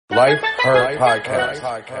Life Her Podcast.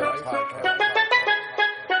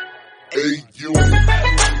 Hey, you.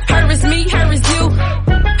 Her is me, her is you.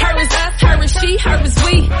 Her is us, her is she, her is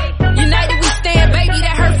we. United we stand, baby,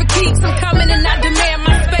 that her for keeps. I'm coming and I demand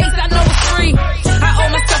my space, I know it's free. I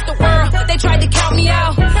owe myself the world, they tried to count me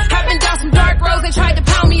out. I've been down some dark roads, they tried to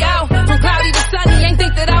pound me out. From cloudy to sunny, ain't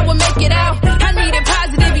think that I would make it out. I needed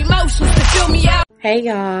positive emotions to fill me out. Hey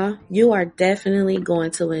y'all, you are definitely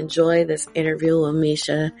going to enjoy this interview with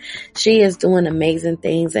Misha. She is doing amazing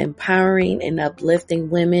things, empowering and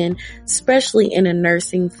uplifting women, especially in the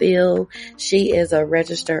nursing field. She is a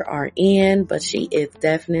registered RN, but she is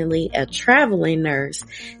definitely a traveling nurse.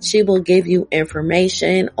 She will give you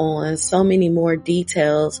information on so many more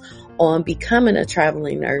details on becoming a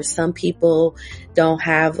traveling nurse. Some people don't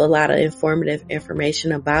have a lot of informative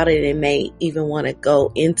information about it and may even want to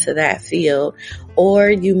go into that field, or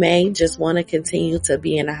you may just want to continue to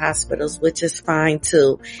be in the hospitals, which is fine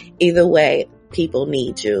too. Either way, people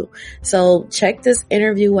need you. So check this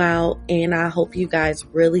interview out, and I hope you guys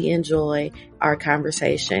really enjoy our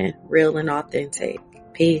conversation. Real and authentic.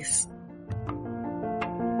 Peace.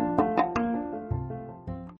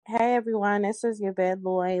 Hey everyone, this is Yvette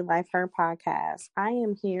Lloyd, Life Her Podcast. I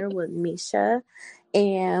am here with Misha,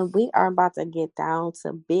 and we are about to get down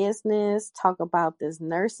to business, talk about this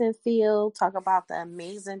nursing field, talk about the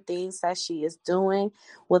amazing things that she is doing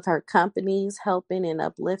with her companies, helping and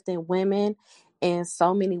uplifting women in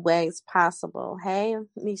so many ways possible. Hey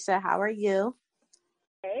Misha, how are you?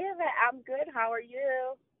 Hey Yvette, I'm good. How are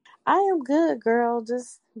you? I am good, girl.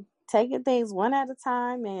 Just taking things one at a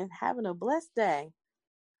time and having a blessed day.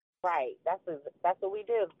 Right. That's what we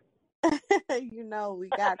do. You know, we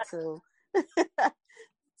got to.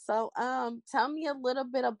 So, tell me a little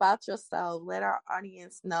bit about yourself. Let our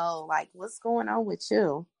audience know, like, what's going on with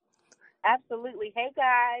you. Absolutely. Hey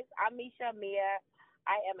guys, I'm Misha Mia.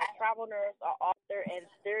 I am a travel nurse, an author, and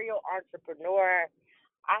serial entrepreneur.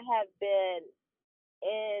 I have been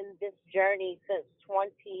in this journey since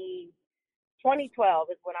 2012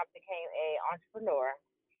 is when I became a entrepreneur.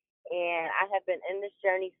 And I have been in this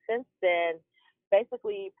journey since then,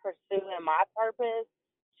 basically pursuing my purpose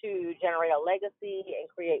to generate a legacy and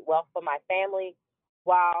create wealth for my family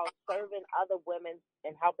while serving other women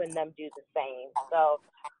and helping them do the same. So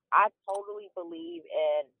I totally believe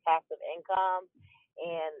in passive income,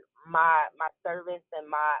 and my service and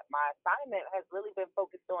my assignment has really been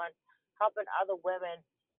focused on helping other women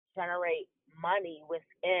generate money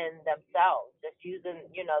within themselves, just using,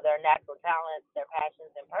 their natural talents, their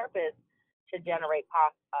passions, and purpose to generate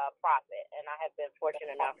profit. And I have been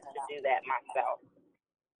fortunate enough to do that myself.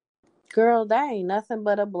 Girl, that ain't nothing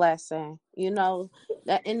but a blessing. You know,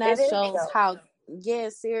 that shows how, yeah,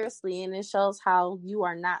 seriously, and it shows how you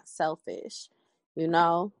are not selfish, you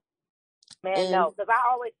know? No, because I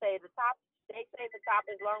always say they say the top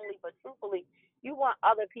is lonely, but truthfully, you want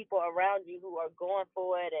other people around you who are going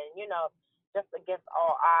for it and, just against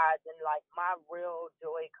all odds. And like my real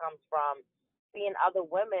joy comes from seeing other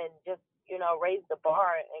women just, raise the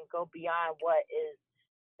bar and go beyond what is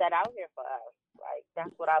set out here for us. Like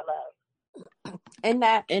that's what I love. And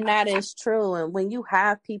that is true. And when you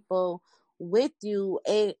have people with you,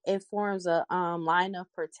 it forms a line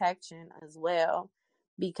of protection as well,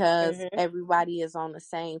 because everybody is on the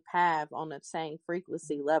same path, on the same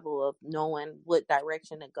frequency level of knowing what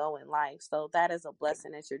direction to go in life. So that is a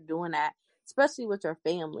blessing that you're doing that, especially with your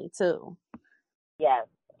family too. Yes,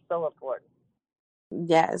 so important.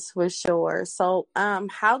 Yes, for sure. So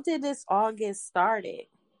how did this all get started?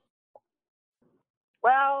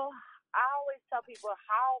 Well, I always tell people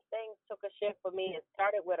how things took a shift for me. It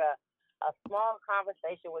started with a small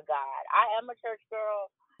conversation with God. I am a church girl.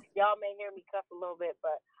 Y'all may hear me cuss a little bit,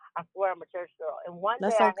 but I swear I'm a church girl. And one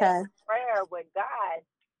day I had a prayer with God.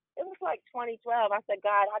 It was like 2012. I said,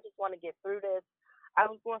 God, I just want to get through this. I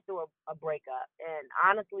was going through a breakup. And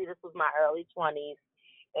honestly, this was my early 20s.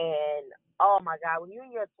 And, oh, my God, when you're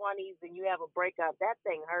in your 20s and you have a breakup, that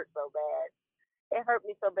thing hurt so bad. It hurt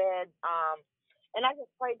me so bad. And I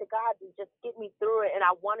just prayed to God to just get me through it. And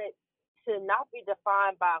I wanted to not be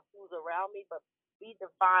defined by who's around me, but be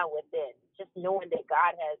defined within. Just knowing that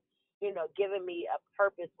God has, given me a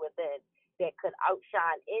purpose within that could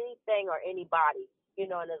outshine anything or anybody. And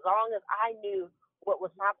as long as I knew what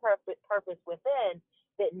was my purpose within,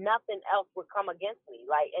 that nothing else would come against me.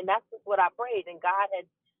 And that's just what I prayed. And God had,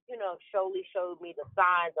 surely showed me the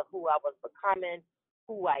signs of who I was becoming,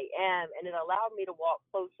 who I am, and it allowed me to walk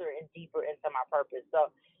closer and deeper into my purpose.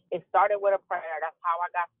 So it started with a prayer. That's how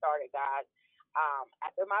I got started, guys.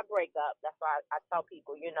 After my breakup, that's why I tell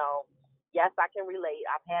people, yes, I can relate.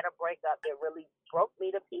 I've had a breakup that really broke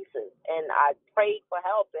me to pieces. and I prayed for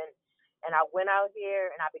help, and I went out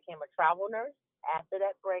here and I became a travel nurse after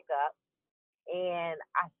that breakup, and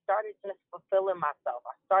I started just fulfilling myself.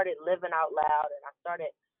 I started living out loud, and I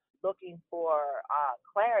started looking for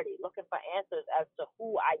clarity, looking for answers as to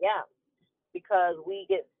who I am, because we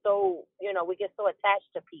get so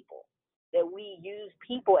attached to people that we use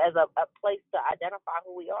people as a place to identify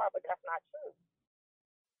who we are, but that's not true.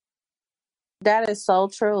 That is so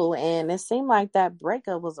true. And it seemed like that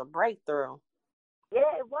breakup was a breakthrough.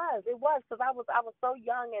 Yeah, it was. It was, because I was so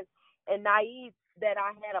young and naive that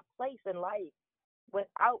I had a place in life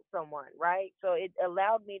without someone, right? So it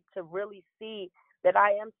allowed me to really see that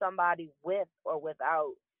I am somebody with or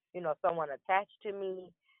without, someone attached to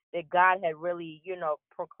me, that God had really,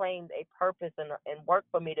 proclaimed a purpose and work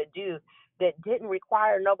for me to do that didn't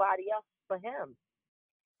require nobody else for him.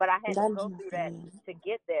 But I had to go through that to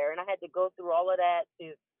get there, and I had to go through all of that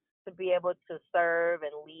to be able to serve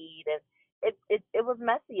and lead. And it was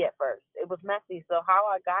messy at first. It was messy. So how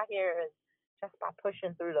I got here is just by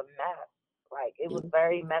pushing through the mess. Like, it was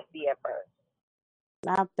very messy at first.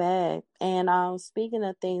 Not bad. And speaking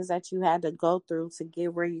of things that you had to go through to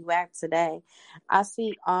get where you at today, I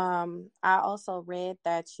see I also read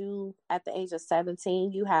that you, at the age of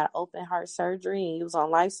 17, you had open heart surgery and you was on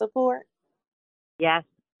life support. Yes,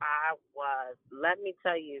 I was. Let me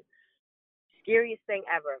tell you, scariest thing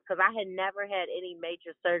ever, because I had never had any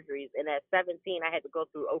major surgeries, and at 17 I had to go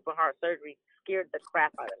through open heart surgery. Scared the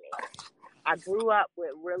crap out of me. I grew up with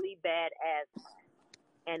really bad asthma.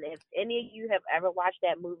 And if any of you have ever watched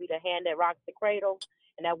that movie, The Hand That Rocks the Cradle,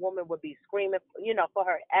 and that woman would be screaming, for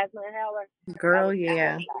her asthma inhaler. Girl,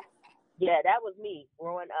 yeah. Yeah, that was me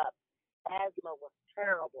growing up. Asthma was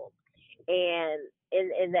terrible. And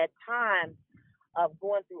in that time of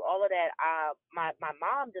going through all of that, my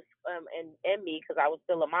mom and me, because I was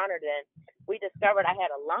still a minor then, we discovered I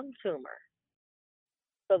had a lung tumor.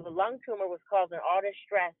 So the lung tumor was causing all this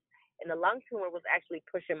stress, and the lung tumor was actually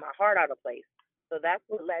pushing my heart out of place. So that's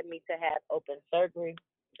what led me to have open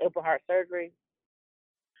heart surgery.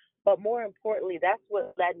 But more importantly, that's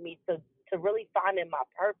what led me to really finding my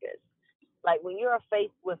purpose. Like, when you're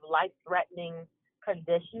faced with life-threatening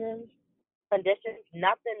conditions,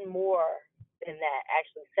 nothing more than that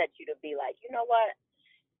actually sets you to be like, you know what?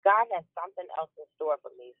 God has something else in store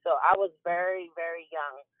for me. So I was very, very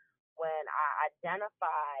young when I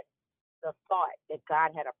identified the thought that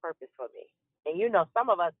God had a purpose for me. And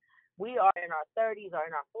some of us, we are in our 30s or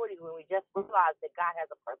in our 40s when we just realize that God has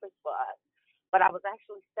a purpose for us. But I was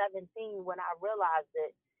actually 17 when I realized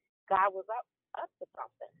that God was up to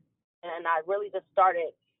something. And I really just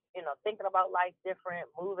started, thinking about life different,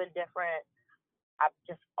 moving different. I've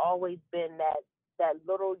just always been that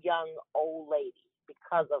little young old lady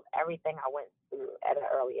because of everything I went through at an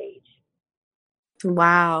early age.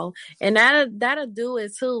 Wow. And that'll do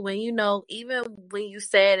it too. When even when you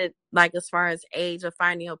said it, like, as far as age of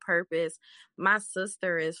finding your purpose, my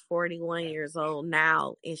sister is 41 years old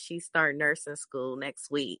now, and she start nursing school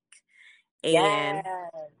next week. And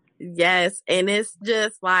yes, and it's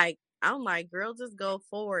just like, I'm like, girl, just go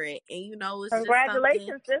for it. And it's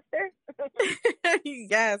congratulations, sister.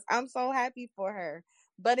 Yes, I'm so happy for her.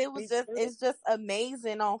 But it's just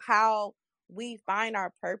amazing on how we find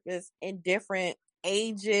our purpose in different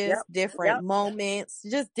ages, different moments,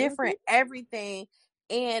 just different everything.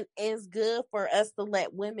 And it's good for us to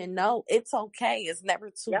let women know it's okay. It's never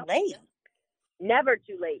too late. Never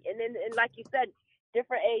too late. And then, and like you said,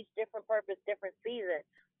 different age, different purpose, different season.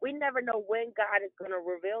 We never know when God is going to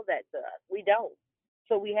reveal that to us. We don't.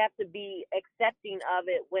 So we have to be accepting of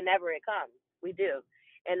it whenever it comes. We do.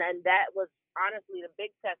 And that was honestly the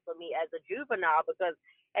big test for me as a juvenile, because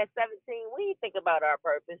at 17, we didn't think about our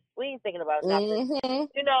purpose. We ain't thinking about nothing.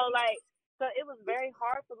 So it was very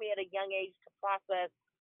hard for me at a young age to process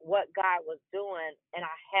what God was doing, and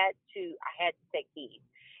I had to take heed.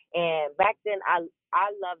 And back then, I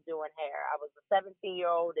loved doing hair. I was a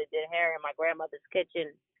 17-year-old that did hair in my grandmother's kitchen,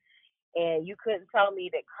 and you couldn't tell me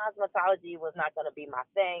that cosmetology was not going to be my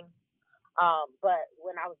thing. But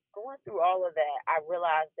when I was going through all of that, I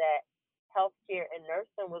realized that healthcare and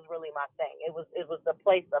nursing was really my thing. It was the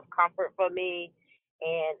place of comfort for me,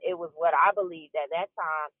 and it was what I believed at that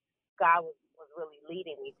time God was really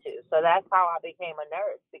leading me to. So that's how I became a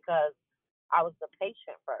nurse, because I was the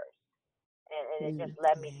patient first, and it just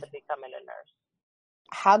led me to becoming a nurse.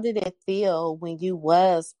 How did it feel when you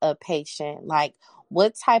was a patient? Like,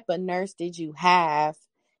 what type of nurse did you have?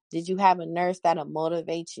 Did you have a nurse that'll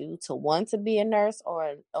motivate you to want to be a nurse,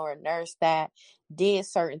 or a nurse that did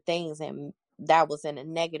certain things and that was in a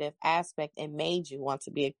negative aspect and made you want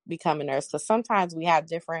to become a nurse? Because sometimes we have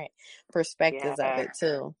different perspectives of it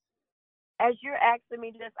too. as you're asking me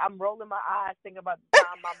this, I'm rolling my eyes thinking about the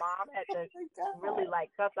time my mom had to really like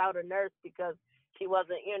cuss out a nurse because she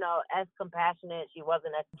wasn't, as compassionate. She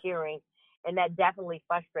wasn't as caring, and that definitely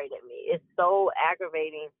frustrated me. It's so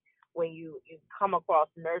aggravating when you come across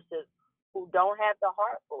nurses who don't have the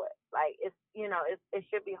heart for it. Like it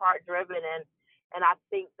should be heart driven, and I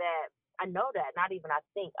think that I know that. Not even I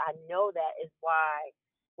know that is why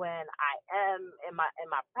when I am in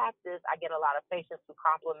my practice, I get a lot of patients who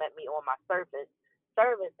compliment me on my service,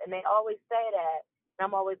 and they always say that. And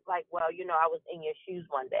I'm always like, well, I was in your shoes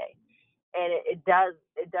one day, and it does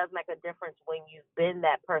make a difference when you've been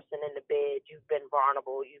that person in the bed, you've been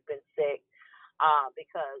vulnerable, you've been sick,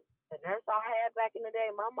 because the nurse I had back in the day,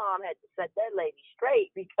 my mom had to set that lady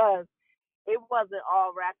straight because it wasn't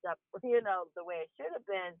all wrapped up, the way it should have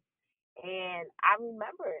been. And I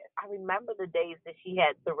remember it. I remember the days that she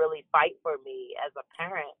had to really fight for me as a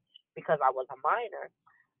parent because I was a minor,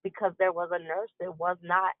 because there was a nurse that was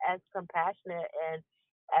not as compassionate and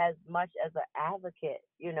as much as an advocate,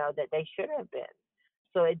 that they should have been.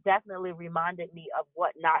 So it definitely reminded me of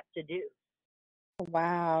what not to do.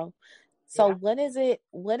 Wow. So Yeah. what is it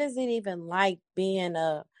even like being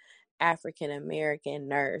a African American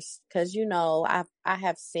nurse? Because I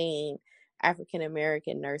have seen African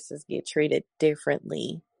American nurses get treated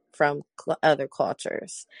differently from other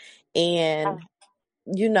cultures, and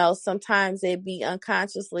sometimes it be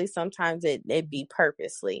unconsciously, sometimes it be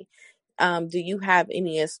purposely. Do you have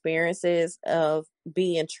any experiences of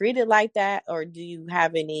being treated like that, or do you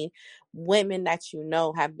have any women that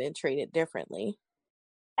have been treated differently?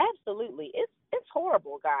 Absolutely. It's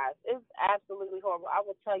horrible, guys. It's absolutely horrible. I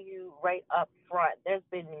will tell you right up front, there's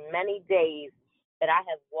been many days that I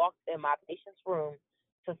have walked in my patient's room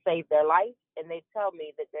to save their life, and they tell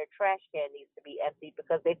me that their trash can needs to be empty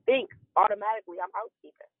because they think automatically I'm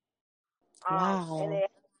housekeeping. And Wow.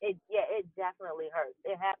 it definitely hurts.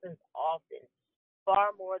 It happens often,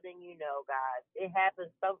 far more than you know, guys. It happens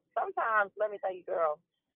sometimes. Let me tell you, girl.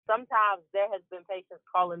 Sometimes there has been patients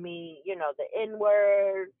calling me, the N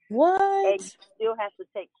word, and you What? still have to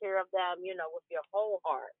take care of them, with your whole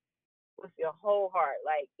heart, with your whole heart.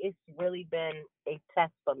 Like it's really been a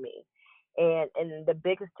test for me, and the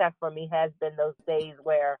biggest test for me has been those days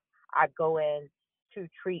where I go in to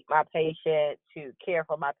treat my patient, to care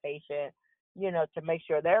for my patient, to make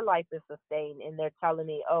sure their life is sustained, and they're telling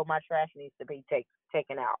me, oh, my trash needs to be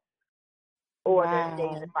taken out. Or there's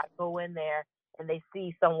days if Wow. I go in there and they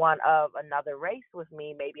see someone of another race with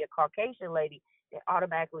me, maybe a Caucasian lady, they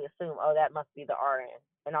automatically assume, oh, that must be the RN.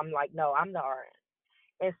 And I'm like, no, I'm the RN.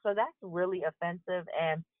 And so that's really offensive.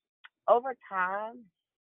 And over time,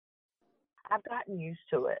 I've gotten used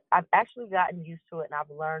to it. I've actually gotten used to it, and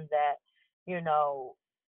I've learned that, you know,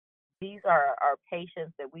 these are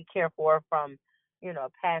patients that we care for from,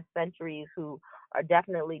 past centuries who are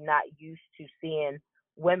definitely not used to seeing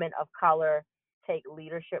women of color take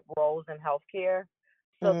leadership roles in healthcare.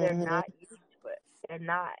 So they're Hmm. not used to it. They're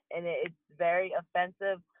not. And it's very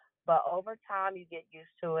offensive. But over time, you get used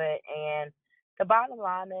to it. And the bottom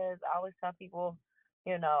line is, I always tell people,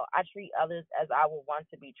 I treat others as I would want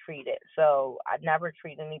to be treated. So I never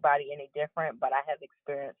treat anybody any different, but I have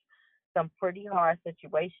experienced some pretty hard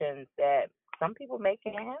situations that some people may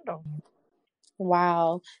can't handle.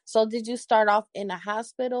 Wow. So did you start off in a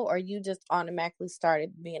hospital, or you just automatically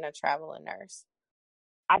started being a traveling nurse?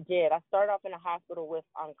 I did. I started off in a hospital with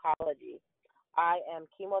oncology. I am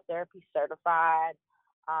chemotherapy certified.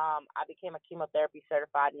 I became a chemotherapy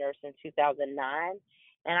certified nurse in 2009,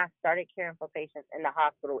 and I started caring for patients in the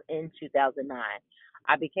hospital in 2009.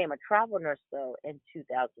 I became a travel nurse though in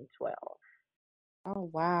 2012. Oh,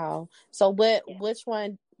 wow. So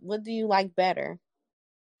what do you like better?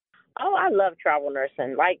 Oh, I love travel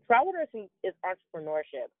nursing. Like travel nursing is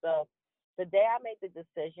entrepreneurship. So the day I made the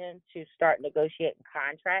decision to start negotiating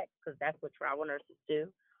contracts, because that's what travel nurses do,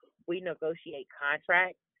 we negotiate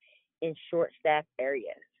contracts in short staffed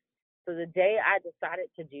areas. So the day I decided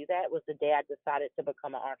to do that was the day I decided to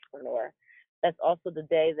become an entrepreneur. That's also the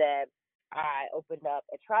day that I opened up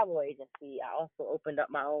a travel agency. I also opened up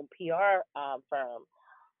my own PR firm.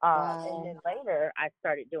 And Wow. then later I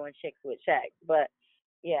started doing Chicks with Checks. But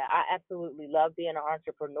yeah, I absolutely love being an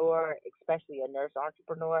entrepreneur, especially a nurse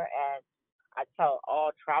entrepreneur. And I tell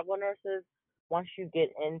all travel nurses, once you get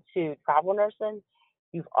into travel nursing,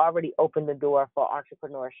 you've already opened the door for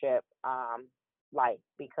entrepreneurship, life,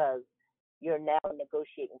 because you're now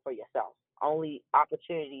negotiating for yourself. Only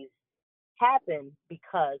opportunities happen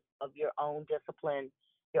because of your own discipline,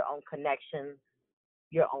 your own connections,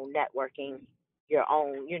 your own networking, your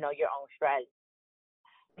own strategy.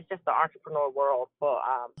 It's just the entrepreneur world for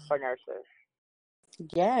nurses.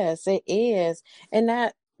 Yes, it is.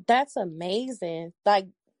 And that's amazing. Like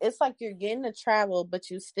it's like you're getting to travel, but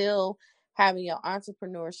you still having your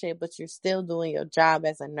entrepreneurship, but you're still doing your job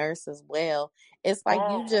as a nurse as well. It's like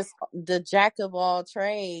you Yeah. just the jack of all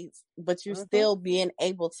trades, but you're Mhm. still being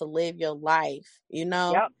able to live your life,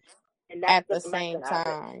 Yep. And that's at the the blessing same of it.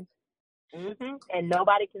 time. And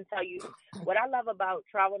nobody can tell you what I love about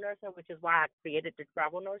travel nursing, which is why I created the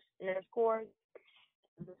travel nurse course.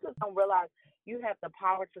 This is don't realize you have the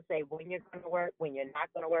power to say when you're going to work, when you're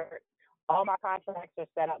not going to work. All my contracts are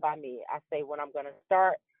set up by me. I say when I'm going to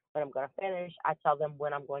start, when I'm going to finish. I tell them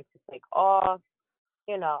when I'm going to take off.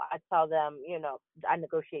 I tell them, I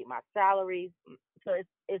negotiate my salaries. So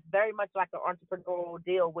it's very much like an entrepreneurial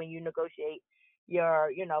deal when you negotiate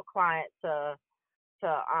your, client to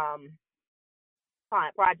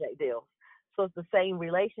client project deals. So it's the same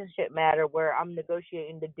relationship matter where I'm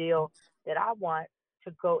negotiating the deal that I want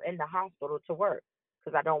to go in the hospital to work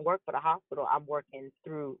because I don't work for the hospital. I'm working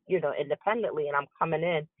through, independently, and I'm coming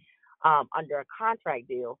in under a contract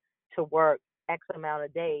deal to work X amount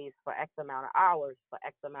of days for X amount of hours for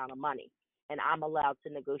X amount of money. And I'm allowed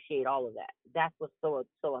to negotiate all of that. That's what's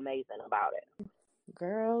so amazing about it.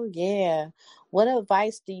 Girl, yeah. What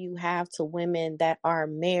advice do you have to women that are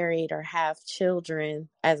married or have children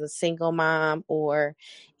as a single mom or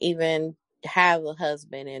even have a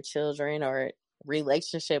husband and children or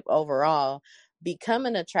relationship overall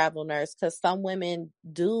becoming a travel nurse? Because some women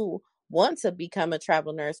do want to become a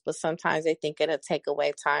travel nurse, but sometimes they think it'll take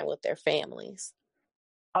away time with their families.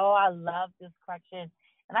 Oh, I love this question.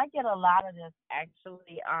 And I get a lot of this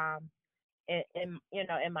actually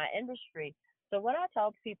in my industry. So what I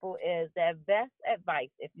tell people is that best advice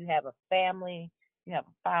if you have a family, you have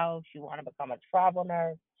a spouse, you want to become a travel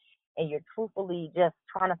nurse, and you're truthfully just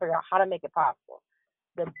trying to figure out how to make it possible.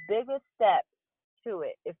 The biggest step to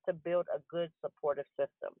it is to build a good supportive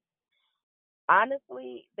system.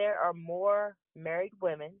 Honestly, there are more married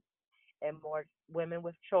women and more women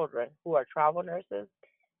with children who are travel nurses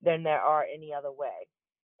than there are any other way.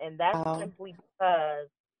 And that's Um, simply because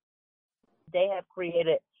they have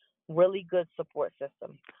created really good support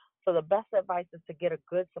systems. So the best advice is to get a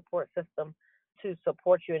good support system to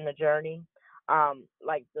support you in the journey.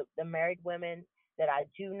 Like the married women that I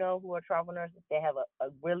do know who are travel nurses, they have a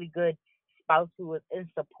really good spouse who is in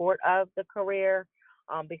support of the career,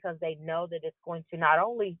 because they know that it's going to not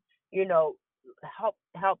only, you know, help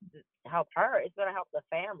her, it's going to help the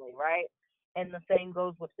family, right? And the same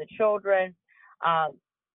goes with the children. Um,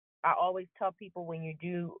 I always tell people when you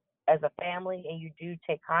do as a family and you do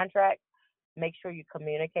take contracts, make sure you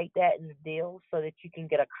communicate that in the deal so that you can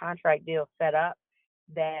get a contract deal set up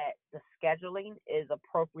that the scheduling is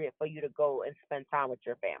appropriate for you to go and spend time with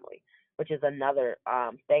your family, which is another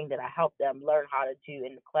thing that I help them learn how to do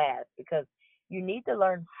in the class because you need to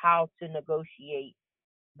learn how to negotiate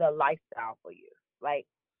the lifestyle for you. Like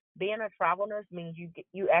being a travel nurse means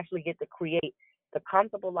you actually get to create the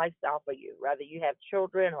comfortable lifestyle for you. Whether you have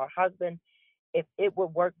children or husband, if it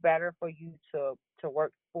would work better for you to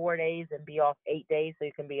work 4 days and be off 8 days so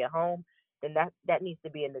you can be at home, then that needs to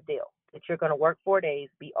be in the deal. That you're going to work 4 days,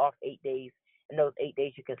 be off 8 days, and those 8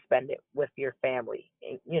 days you can spend it with your family,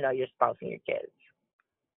 and, your spouse and your kids.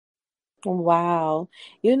 Wow.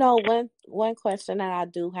 One question that I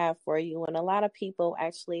do have for you, and a lot of people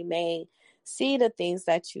actually may see the things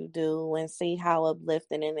that you do and see how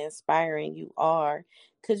uplifting and inspiring you are.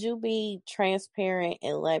 Could you be transparent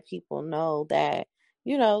and let people know that,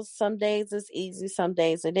 some days it's easy, some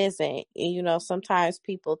days it isn't. And, sometimes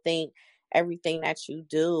people think everything that you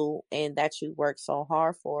do and that you work so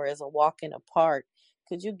hard for is a walk in the park.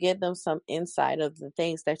 Could you give them some insight of the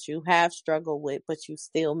things that you have struggled with, but you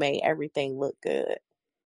still made everything look good?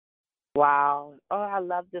 Wow. Oh, I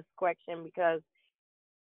love this question because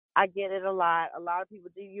I get it a lot. A lot of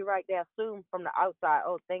people do. You're right. They assume from the outside,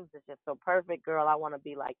 oh, things are just so perfect, girl. I want to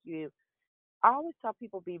be like you. I always tell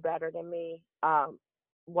people be better than me.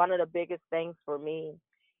 One of the biggest things for me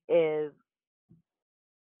is,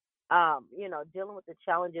 dealing with the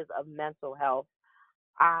challenges of mental health.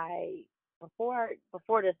 I before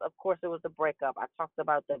this, of course, it was the breakup. I talked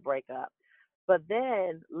about the breakup, but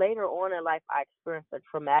then later on in life, I experienced a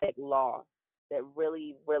traumatic loss that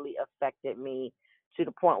really, really affected me to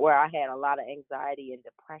the point where I had a lot of anxiety and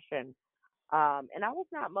depression. And I was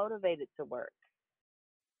not motivated to work.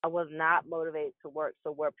 I was not motivated to work.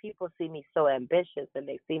 So where people see me so ambitious and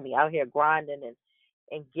they see me out here grinding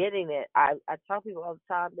and getting it, I tell people all the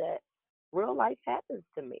time that real life happens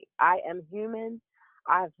to me. I am human.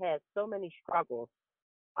 I've had so many struggles,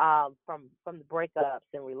 from the breakups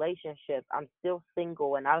and relationships. I'm still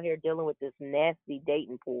single and out here dealing with this nasty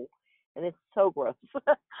dating pool. and it's so gross.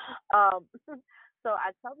 um, so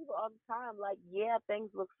I tell people all the time, like, yeah, things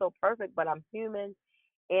look so perfect, but I'm human.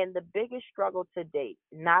 And the biggest struggle to date,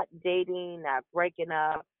 not dating, not breaking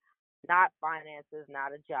up, not finances,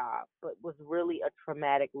 not a job, but was really a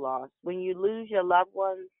traumatic loss. When you lose your loved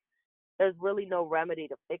ones, there's really no remedy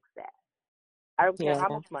to fix that. I don't care Yeah, how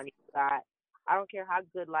much money you got. I don't care how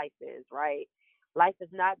good life is, right? Life is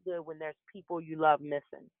not good when there's people you love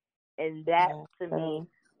missing. And that yeah, to me true.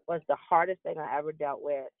 was the hardest thing I ever dealt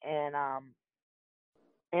with. And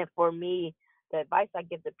for me, the advice I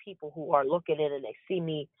give to people who are looking in and they see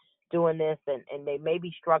me doing this and they may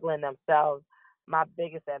be struggling themselves, my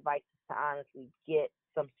biggest advice is to honestly get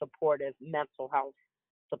some supportive mental health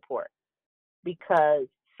support because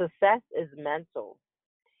success is mental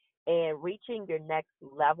and reaching your next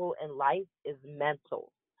level in life is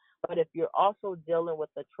mental. But if you're also dealing with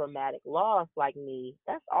a traumatic loss like me,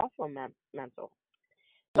 that's also mental.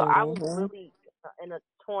 So I was Mm-hmm. really in a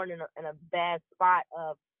torn in a bad spot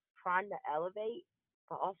of trying to elevate,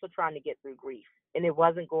 but also trying to get through grief. And it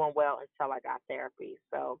wasn't going well until I got therapy.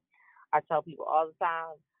 So I tell people all the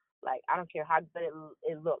time, like I don't care how good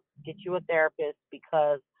it looks, get you a therapist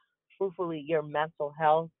because truthfully, your mental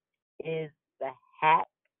health is the hat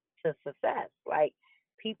to success. Like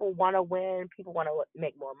people want to win, people want to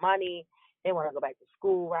make more money, they want to go back to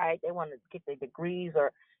school, right? They want to get their degrees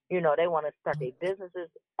or they want to start their businesses.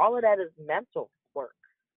 All of that is mental work.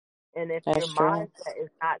 And if your That's true. mindset is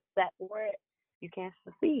not set for it, you can't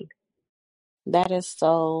succeed. That is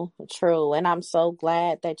so true. And I'm so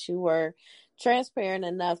glad that you were transparent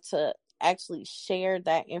enough to actually share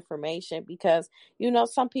that information because,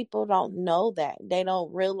 some people don't know that. They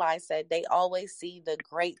don't realize that they always see the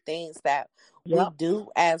great things that we Yep. do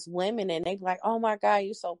as women. And they be like, oh my God,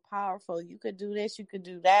 you're so powerful. You could do this, you could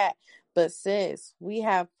do that. But sis, we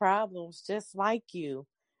have problems just like you.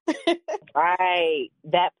 Right.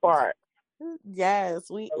 That part. Yes,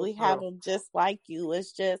 we So we have true. them just like you.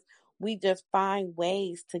 It's just we just find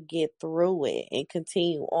ways to get through it and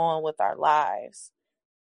continue on with our lives.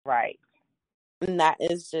 Right. And that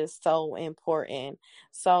is just so important.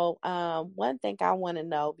 So, one thing I want to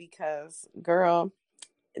know because, girl,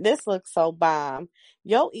 this looks so bomb.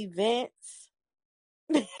 Your events,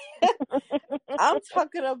 I'm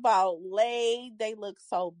talking about laid. They look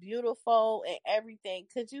so beautiful and everything.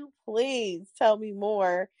 Could you please tell me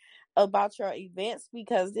more about your events?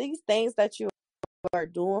 Because these things that you are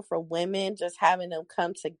doing for women, just having them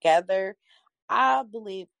come together, I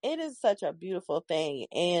believe it is such a beautiful thing.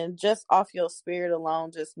 And just off your spirit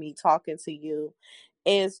alone, just me talking to you,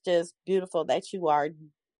 is just beautiful that you are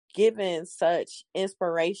giving such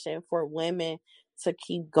inspiration for women to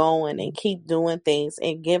keep going and keep doing things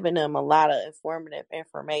and giving them a lot of informative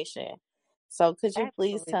information. So could you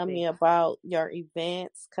please tell me Absolutely. about your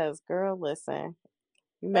events? Because, girl, listen,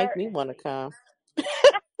 you make me want to Certainly. come.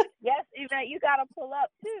 Yes, Yvette, you gotta pull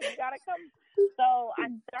up too. You gotta come. So I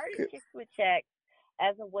started Chicks with Checks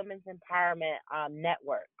as a women's empowerment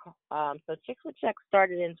network. So Chicks with Checks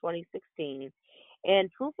started in 2016, and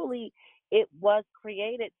truthfully, it was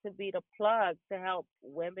created to be the plug to help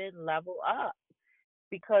women level up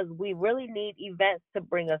because we really need events to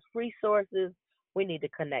bring us resources. We need to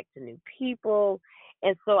connect to new people.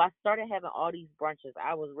 And so I started having all these brunches.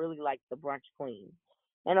 I was really like the brunch queen.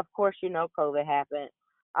 And of course, COVID happened.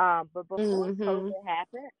 But before Mm-hmm. COVID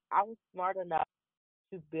happened, I was smart enough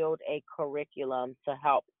to build a curriculum to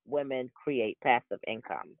help women create passive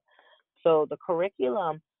income. So the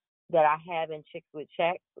curriculum that I have in Chicks with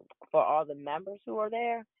Checks for all the members who are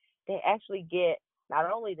there, they actually get not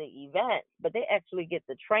only the event, but they actually get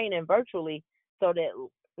the training virtually so that,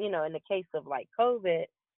 in the case of like COVID,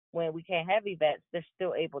 when we can't have events, they're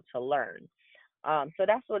still able to learn. So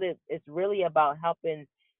that's what it's really about helping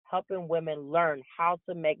women learn how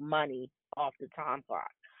to make money off the time clock.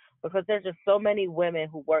 Because there's just so many women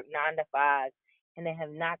who work 9 to 5 and they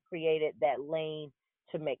have not created that lane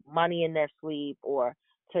to make money in their sleep or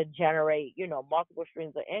to generate, multiple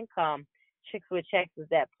streams of income. Chicks with Checks is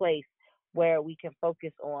that place where we can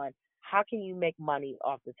focus on how can you make money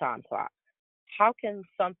off the time clock? How can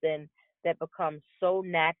something that becomes so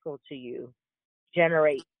natural to you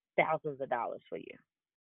generate thousands of dollars for you?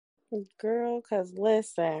 Girl, cause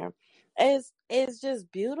listen, it's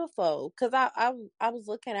just beautiful. Cause I was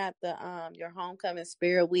looking at the your homecoming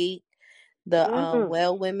spirit week, the Mm-hmm.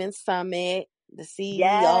 Well Women Summit, the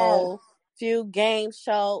Yes. CEO few game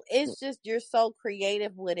show. It's just you're so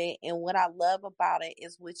creative with it, and what I love about it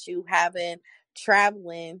is with you having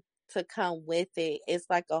traveling to come with it. It's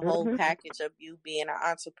like a whole Mm-hmm. package of you being an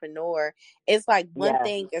entrepreneur. It's like one Yes.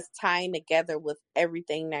 thing is tying together with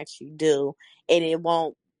everything that you do, and it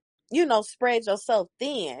won't spread yourself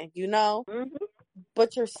thin, Mhm.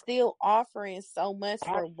 but you're still offering so much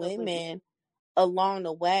for Absolutely. women along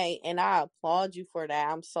the way. And I applaud you for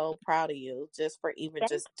that. I'm so proud of you just for even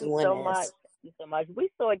Thank just you doing so much. this. Thank you so much. We're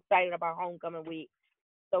so excited about Homecoming Week.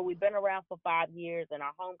 So we've been around for 5 years, and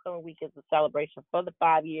our Homecoming Week is a celebration for the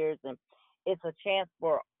 5 years, and it's a chance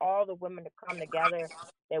for all the women to come together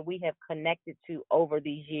that we have connected to over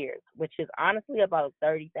these years, which is honestly about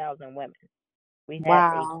 30,000 women. We have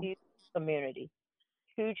a Wow. huge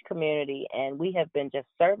community, and we have been just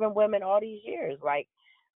serving women all these years. Like,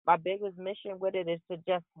 my biggest mission with it is to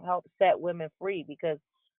just help set women free, because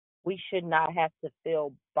we should not have to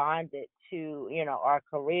feel bonded to, our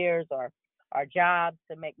careers or our jobs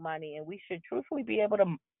to make money, and we should truthfully be able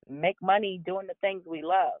to make money doing the things we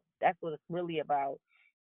love. That's what it's really about.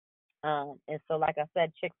 And so, like I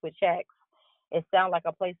said, Chicks with Checks, it sounds like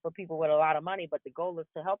a place for people with a lot of money, but the goal is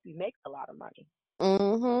to help you make a lot of money.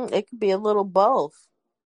 It could be a little both.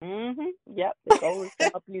 Yep. The goal is to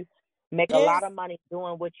help you make a lot Yes. of money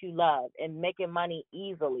doing what you love and making money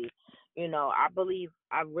easily. I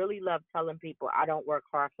really love telling people I don't work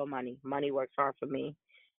hard for money. Money works hard for me.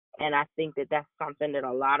 And I think that that's something that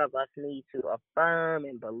a lot of us need to affirm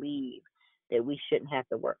and believe, that we shouldn't have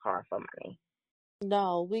to work hard for money.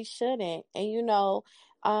 No, we shouldn't. And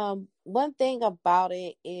one thing about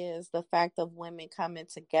it is the fact of women coming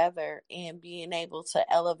together and being able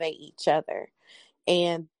to elevate each other.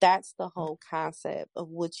 And that's the whole concept of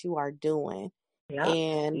what you are doing. Yeah.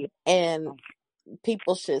 And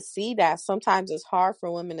people should see that. Sometimes it's hard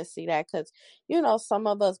for women to see that because, some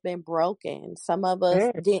of us been broken. Some of us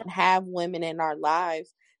Mm, didn't have women in our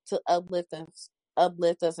lives to uplift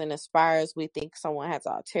us and inspire us. We think someone has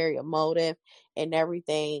an ulterior motive and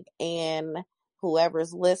everything. And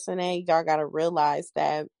whoever's listening, y'all got to realize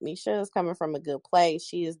that Misha is coming from a good place.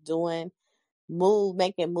 She is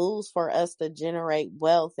making moves for us to generate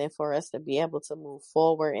wealth and for us to be able to move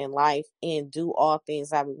forward in life and do all things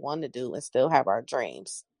that we want to do and still have our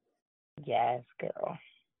dreams. yes, girl.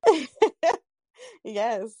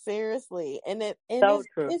 Yes, seriously. And So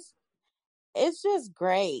true. it's just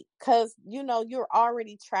great because you're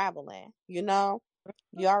already traveling, you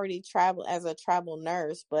already travel as a travel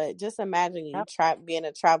nurse, but just imagine you Yep. being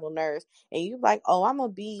a travel nurse and you like, oh, I'm gonna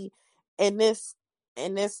be in this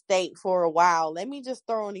state for a while, let me just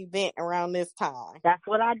throw an event around this time. That's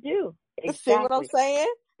what I do. See what I'm Exactly.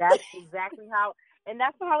 saying? That's exactly how, and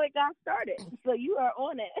that's how it got started. So you are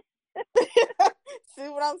on it. See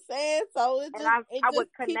what I'm saying? So And it I would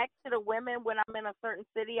just keep connect to the women when I'm in a certain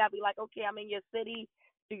city. I'd be like, okay, I'm in your city.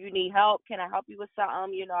 Do you need help? Can I help you with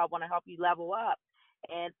something? I want to help you level up.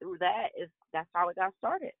 And through that's how it got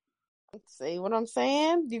started. see what I'm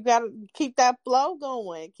saying? You got to keep that flow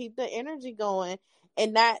going, keep the energy going,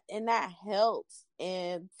 and that helps.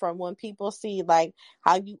 And from when people see like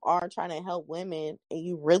how you are trying to help women, and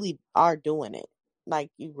you really are doing it, like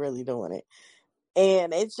you really doing it,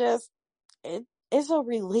 and it's a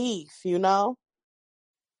relief.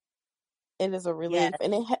 It is a relief, Yes,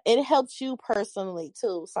 and it helps you personally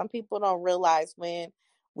too. Some people don't realize when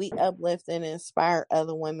we uplift and inspire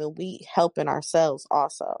other women, we helping ourselves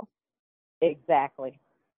also, exactly.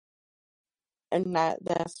 and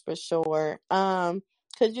that's for sure.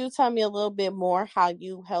 Could you tell me a little bit more how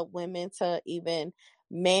you help women to even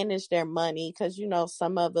manage their money? Because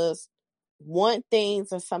some of us want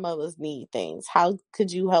things and some of us need things. How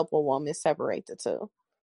could you help a woman separate the two?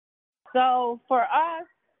 So for us,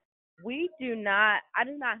 I do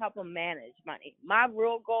not help them manage money. My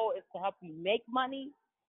real goal is to help you make money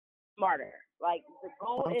smarter. Like, the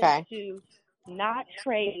goal is Okay. to not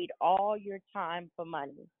trade all your time for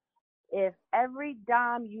money. If every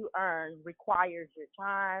dime you earn requires your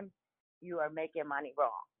time, you are making money wrong.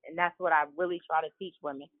 And that's what I really try to teach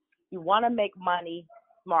women. You want to make money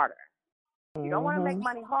smarter. You don't want to make Mm-hmm.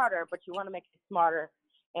 money harder, but you want to make it smarter.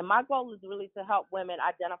 And my goal is really to help women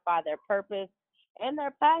identify their purpose and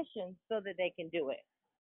their passion so that they can do it.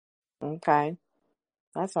 Okay.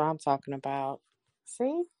 That's what I'm talking about.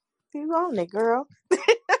 See? You on it, girl.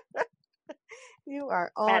 You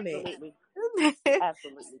are on it. Absolutely.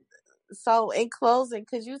 Absolutely. So, in closing,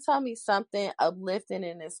 could you tell me something uplifting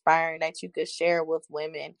and inspiring that you could share with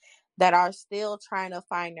women that are still trying to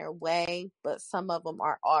find their way, but some of them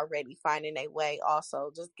are already finding their way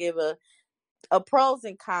also? Just give a pros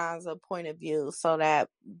and cons, a point of view, so that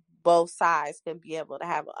both sides can be able to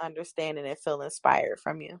have an understanding and feel inspired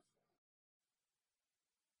from you.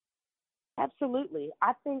 Absolutely.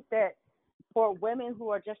 I think that for women who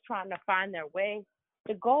are just trying to find their way,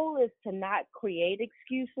 the goal is to not create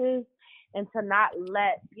excuses and to not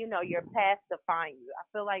let, your past define you. I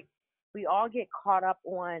feel like we all get caught up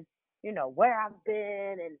on where I've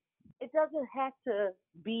been, and it doesn't have to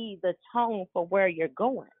be the tone for where you're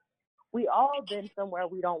going. We all been somewhere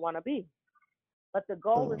we don't want to be. But the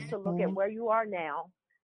goal is to look at where you are now,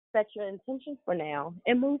 set your intentions for now,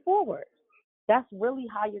 and move forward. That's really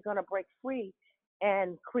how you're going to break free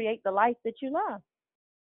and create the life that you love.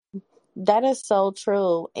 That is so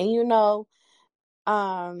true. And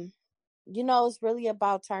it's really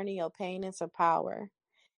about turning your pain into power.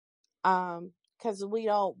 Because we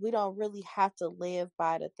don't really have to live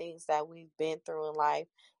by the things that we've been through in life.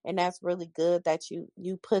 And that's really good that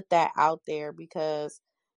you put that out there, because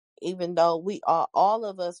even though we all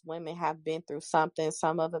of us women have been through something,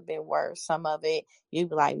 some of it been worse, some of it you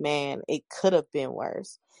be like, man, it could have been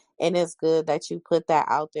worse. And it's good that you put that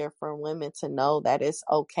out there for women to know that it's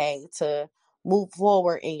okay to move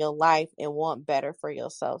forward in your life and want better for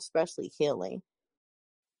yourself, especially healing.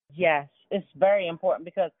 Yes, it's very important,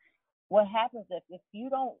 because what happens if you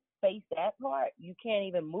don't face that part, you can't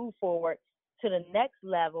even move forward to the next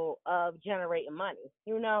level of generating money.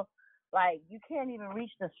 Like, you can't even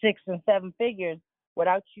reach the 6 and 7 figures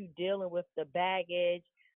without you dealing with the baggage,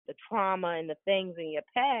 the trauma, and the things in your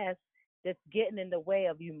past that's getting in the way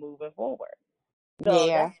of you moving forward. So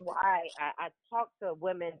that's why I talk to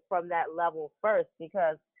women from that level first,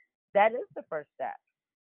 because that is the first step.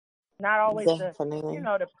 Not always the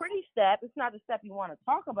pretty step. It's not the step you want to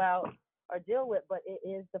talk about or deal with, but it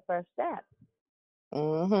is the first step.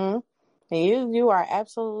 And you are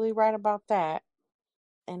absolutely right about that.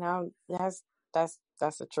 And that's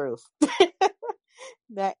the truth.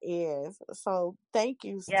 That is. So thank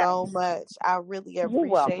you so much. I really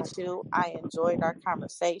appreciate you. I enjoyed our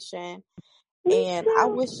conversation. And I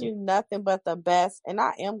wish you nothing but the best. And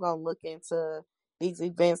I am going to look into these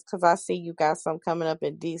events, because I see you got some coming up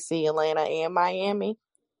in DC, Atlanta, and Miami.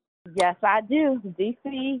 Yes, I do.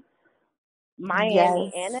 DC,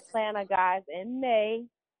 Miami, and Atlanta, guys, in May.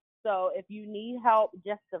 So if you need help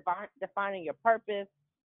just defining your purpose,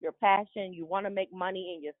 your passion, you want to make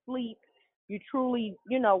money in your sleep, you truly,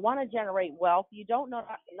 want to generate wealth, you don't know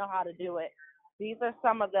how to do it, these are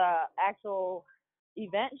some of the actual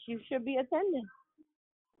events you should be attending.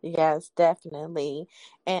 Yes, definitely.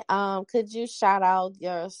 And could you shout out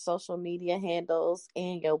your social media handles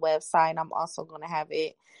and your website? I'm also going to have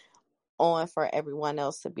it on for everyone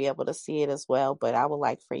else to be able to see it as well, but I would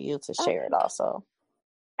like for you to share it also.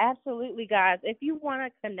 Absolutely, guys. If you want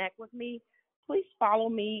to connect with me, please follow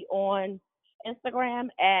me on Instagram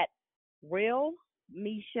at Real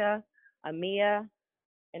Misha Amia,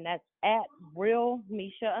 and that's at Real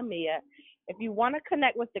Misha Amia. If you want to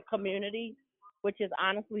connect with the community, which is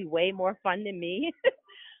honestly way more fun than me,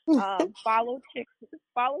 follow Chicks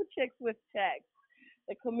with Checks.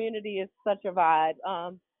 The community is such a vibe.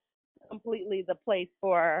 Completely the place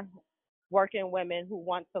for working women who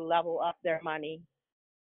want to level up their money.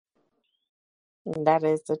 That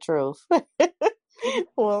is the truth.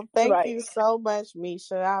 Well, thank you so much,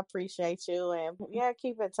 Misha. I appreciate you. And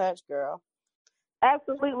keep in touch, girl.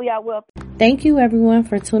 Absolutely, I will. Thank you, everyone,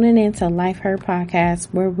 for tuning in to Life Her Podcast,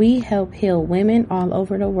 where we help heal women all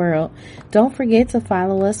over the world. Don't forget to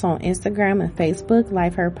follow us on Instagram and Facebook,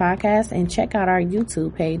 Life Her Podcast, and check out our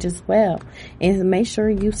YouTube page as well. And make sure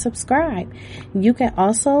you subscribe. You can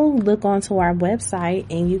also look onto our website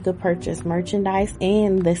and you can purchase merchandise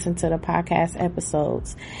and listen to the podcast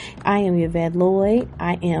episodes. I am Yvette Lloyd.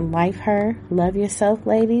 I am Life Her. Love yourself,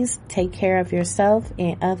 ladies. Take care of yourself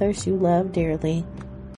and others you love dearly.